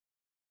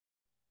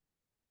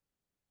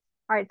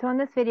All right, so in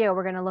this video,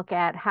 we're going to look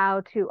at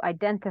how to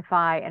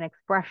identify an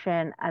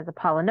expression as a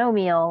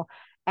polynomial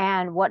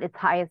and what its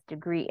highest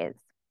degree is.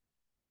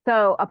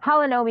 So a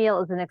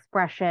polynomial is an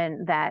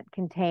expression that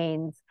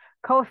contains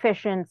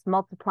coefficients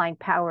multiplying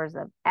powers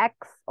of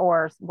x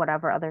or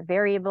whatever other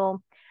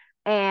variable.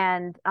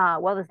 And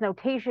while this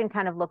notation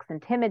kind of looks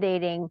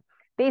intimidating,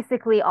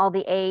 basically all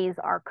the a's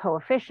are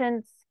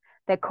coefficients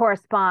that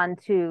correspond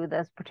to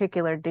this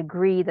particular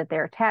degree that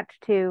they're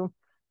attached to.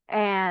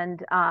 And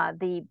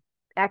the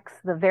x,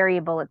 the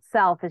variable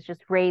itself, is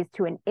just raised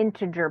to an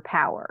integer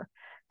power.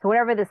 So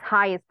whatever this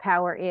highest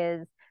power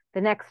is,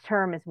 the next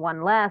term is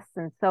one less,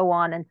 and so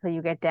on until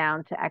you get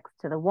down to x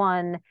to the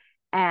 1.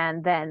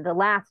 And then the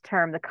last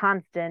term, the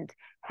constant,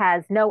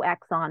 has no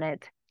x on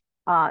it.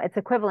 It's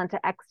equivalent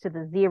to x to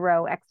the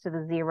 0, x to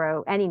the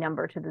 0, any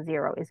number to the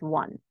 0 is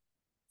 1.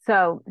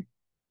 So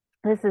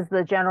this is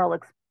the general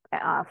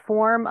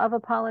form of a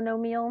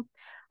polynomial.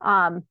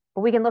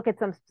 But we can look at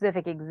some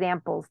specific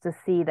examples to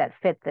see that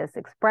fit this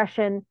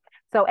expression.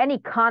 So any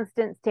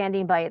constant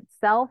standing by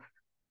itself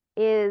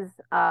is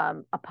a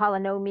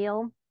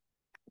polynomial.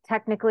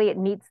 Technically, it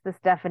meets this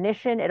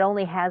definition. It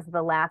only has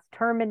the last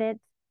term in it,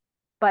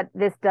 but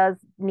this does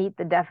meet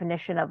the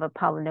definition of a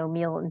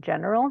polynomial in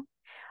general.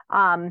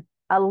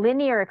 A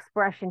linear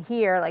expression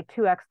here, like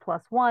 2x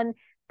plus 1,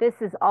 this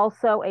is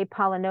also a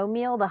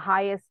polynomial. The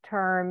highest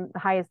term, the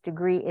highest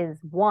degree is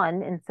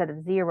 1 instead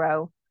of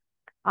 0.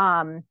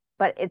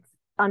 But it's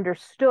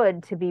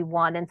understood to be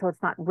 1, and so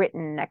it's not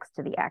written next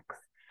to the x.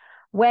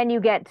 When you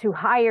get to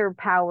higher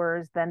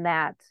powers than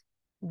that,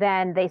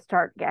 then they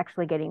start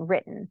actually getting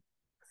written.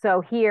 So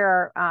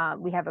here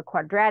we have a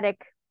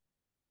quadratic.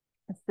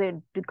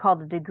 It's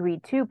called a degree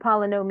 2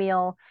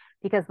 polynomial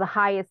because the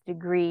highest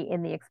degree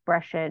in the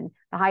expression,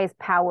 the highest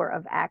power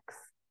of x,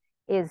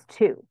 is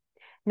 2.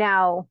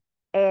 Now,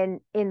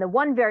 in the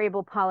one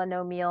variable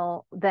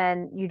polynomial,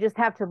 then you just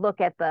have to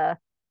look at the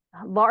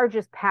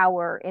largest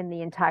power in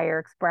the entire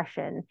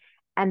expression,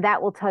 and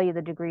that will tell you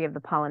the degree of the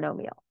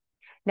polynomial.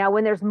 Now,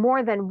 when there's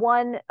more than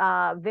one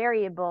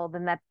variable,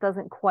 then that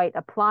doesn't quite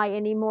apply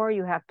anymore.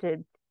 You have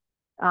to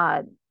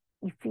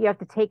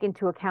take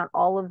into account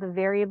all of the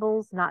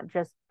variables, not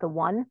just the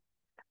one.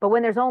 But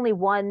when there's only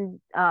one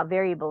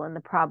variable in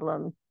the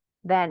problem,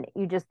 then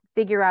you just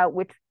figure out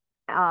which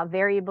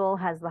variable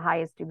has the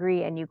highest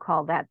degree, and you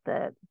call that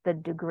the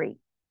degree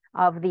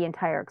of the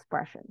entire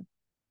expression.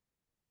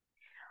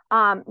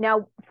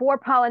 Now, for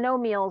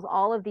polynomials,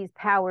 all of these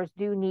powers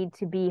do need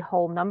to be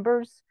whole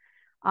numbers,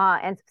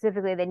 and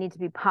specifically, they need to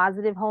be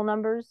positive whole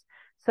numbers.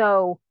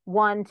 So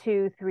 1,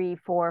 2, 3,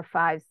 4,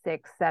 5,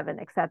 6, 7,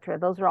 etc.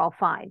 Those are all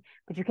fine,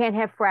 but you can't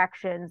have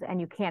fractions and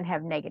you can't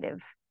have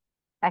negative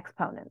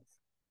exponents.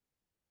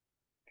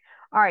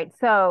 All right,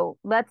 so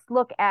let's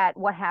look at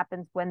what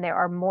happens when there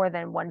are more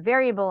than one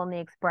variable in the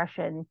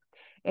expression.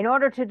 In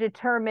order to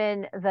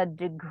determine the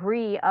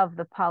degree of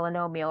the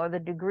polynomial or the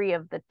degree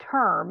of the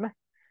term,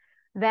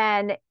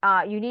 then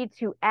you need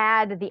to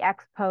add the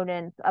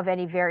exponents of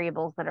any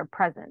variables that are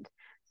present.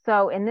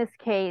 So in this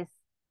case,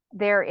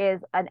 there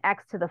is an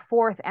x to the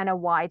 4th and a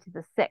y to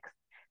the 6th.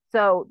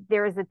 So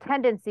there is a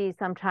tendency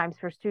sometimes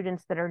for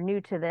students that are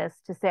new to this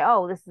to say,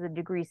 oh, this is a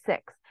degree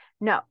 6.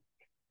 No,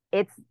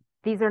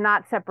 these are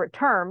not separate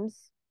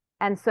terms.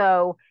 And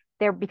so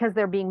because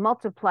they're being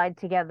multiplied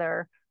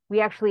together, we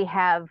actually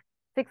have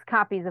 6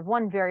 copies of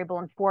one variable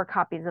and 4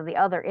 copies of the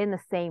other in the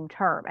same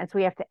term. And so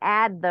we have to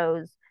add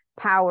those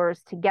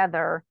powers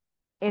together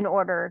in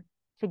order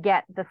to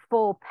get the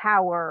full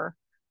power,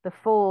 the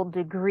full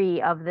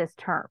degree of this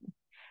term.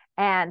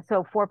 And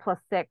so 4 plus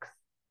 6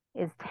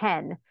 is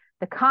 10.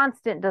 The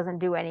constant doesn't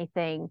do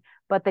anything,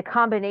 but the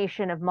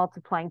combination of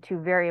multiplying 2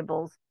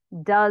 variables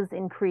does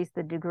increase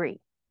the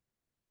degree.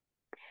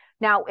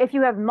 Now, if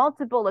you have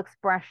multiple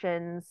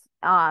expressions,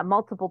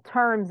 multiple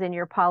terms in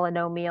your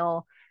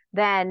polynomial,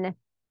 then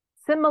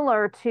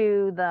similar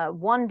to the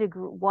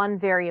one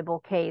variable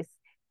case,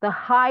 the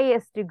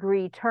highest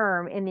degree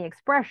term in the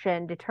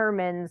expression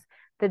determines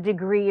the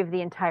degree of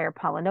the entire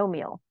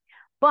polynomial.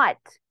 But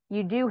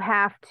you do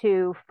have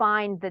to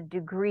find the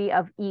degree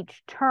of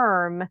each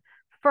term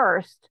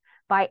first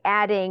by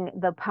adding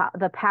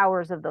the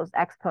powers of those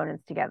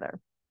exponents together.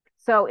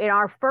 So in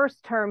our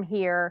first term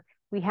here,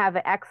 we have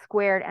an x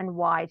squared and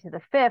y to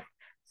the 5th.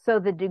 So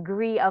the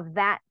degree of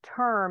that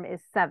term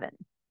is 7.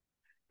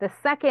 The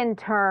second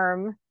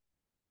term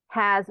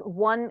has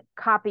 1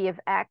 copy of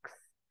x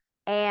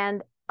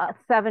and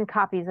 7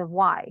 copies of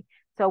y.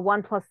 So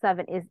 1 plus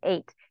 7 is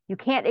 8. You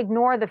can't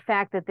ignore the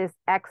fact that this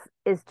x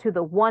is to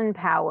the 1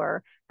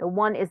 power. The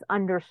 1 is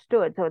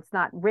understood, so it's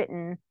not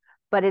written,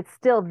 but it's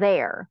still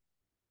there.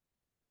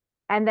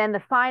 And then the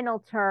final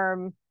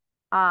term,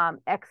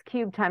 x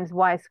cubed times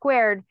y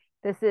squared,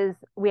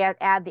 we have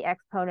to add the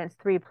exponents.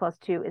 3 plus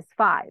 2 is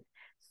 5.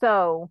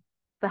 So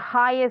the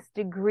highest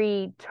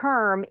degree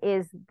term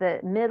is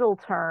the middle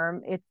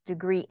term. It's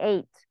degree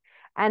 8.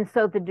 And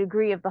so the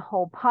degree of the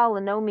whole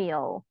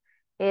polynomial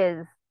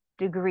is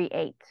degree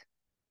 8.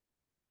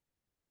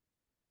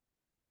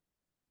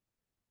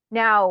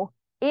 Now,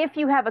 if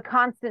you have a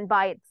constant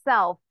by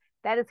itself,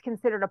 that is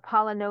considered a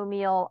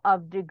polynomial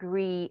of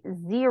degree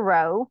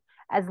 0,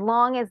 as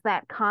long as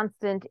that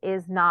constant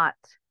is not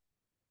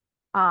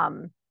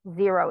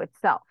 0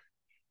 itself.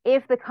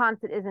 If the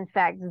constant is in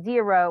fact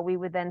 0, we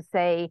would then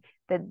say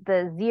that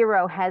the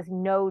 0 has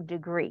no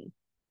degree.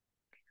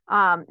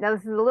 Now,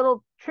 this is a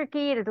little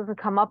tricky. It doesn't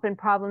come up in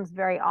problems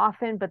very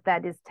often, but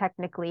that is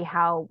technically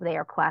how they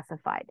are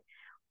classified.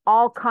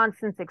 All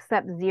constants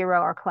except 0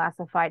 are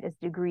classified as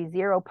degree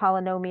 0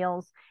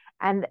 polynomials,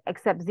 and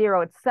except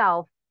 0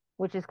 itself,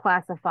 which is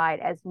classified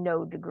as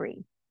no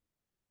degree.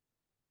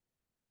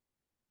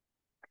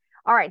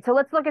 All right, so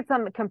let's look at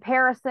some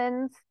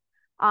comparisons.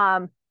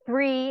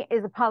 3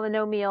 is a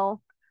polynomial,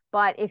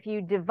 but if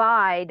you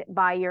divide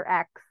by your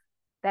x,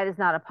 that is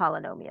not a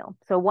polynomial.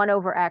 So 1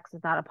 over x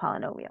is not a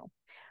polynomial.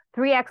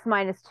 3x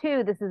minus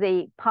 2, this is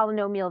a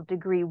polynomial of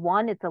degree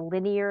 1. It's a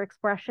linear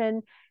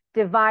expression.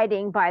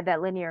 Dividing by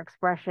that linear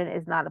expression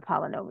is not a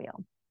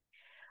polynomial.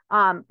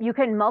 You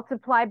can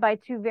multiply by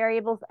two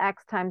variables,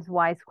 x times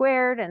y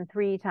squared and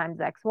 3 times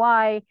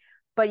xy,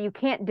 but you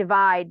can't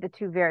divide the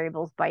two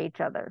variables by each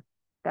other.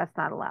 That's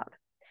not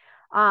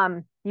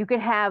allowed. You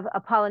can have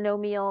a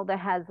polynomial that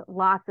has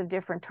lots of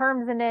different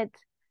terms in it.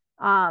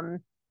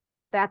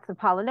 That's a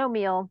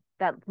polynomial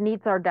that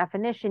meets our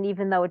definition,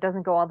 even though it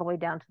doesn't go all the way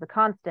down to the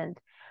constant.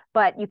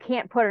 But you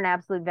can't put an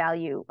absolute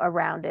value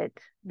around it,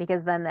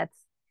 because then that's,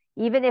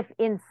 even if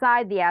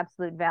inside the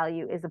absolute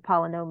value is a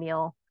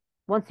polynomial,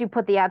 once you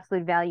put the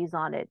absolute values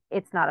on it,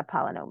 it's not a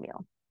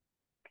polynomial.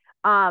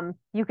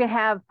 You can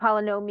have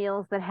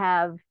polynomials that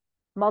have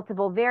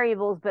multiple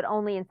variables, but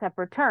only in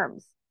separate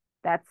terms.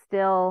 That's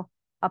still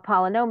a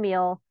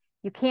polynomial.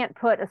 You can't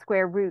put a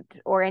square root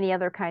or any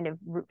other kind of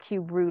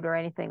cube root or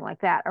anything like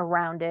that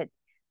around it.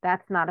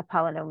 That's not a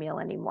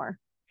polynomial anymore.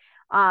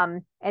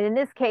 And in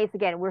this case,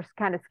 again, we're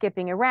kind of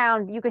skipping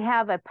around. You could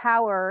have a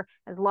power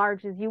as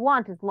large as you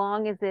want, as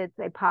long as it's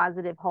a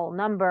positive whole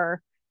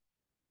number.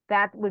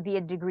 That would be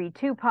a degree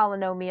 2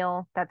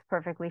 polynomial. That's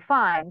perfectly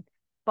fine.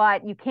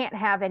 But you can't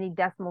have any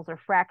decimals or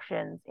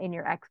fractions in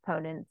your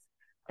exponents.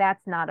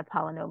 That's not a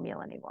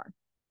polynomial anymore.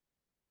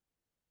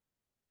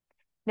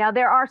 Now,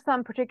 there are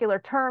some particular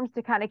terms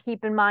to kind of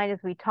keep in mind as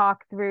we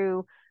talk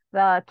through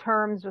the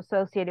terms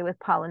associated with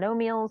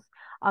polynomials.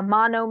 A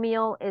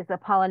monomial is a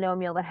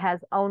polynomial that has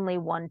only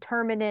one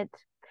term in it.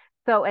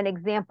 So an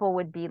example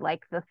would be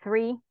like the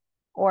 3,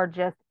 or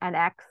just an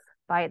x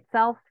by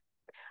itself.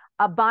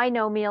 A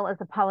binomial is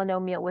a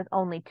polynomial with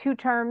only 2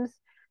 terms.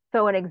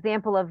 So an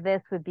example of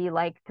this would be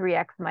like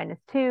 3x minus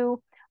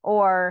 2,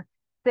 or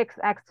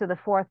 6x to the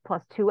 4th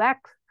plus 2x,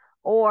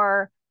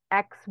 or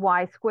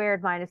xy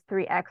squared minus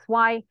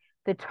 3xy.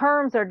 The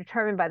terms are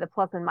determined by the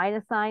plus and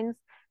minus signs.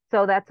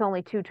 So that's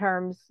only 2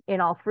 terms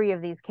in all 3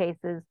 of these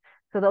cases.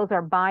 So those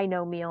are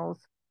binomials.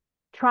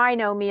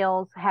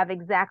 Trinomials have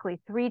exactly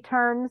 3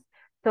 terms.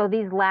 So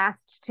these last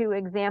 2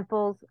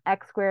 examples,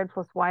 x squared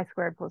plus y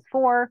squared plus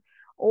 4,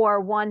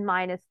 or 1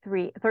 minus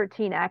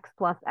 13x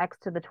plus x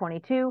to the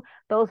 22,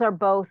 those are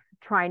both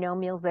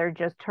trinomials. They're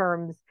just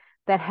terms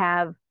that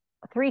have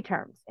 3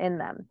 terms in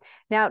them.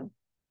 Now,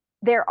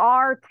 there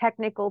are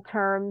technical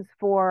terms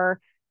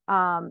for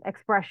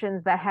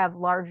expressions that have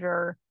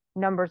larger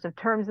numbers of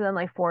terms in them,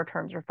 like 4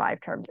 terms or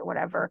 5 terms or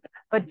whatever.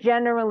 But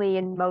generally,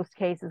 in most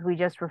cases, we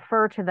just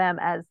refer to them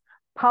as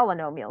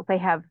polynomials. They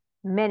have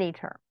many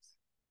terms.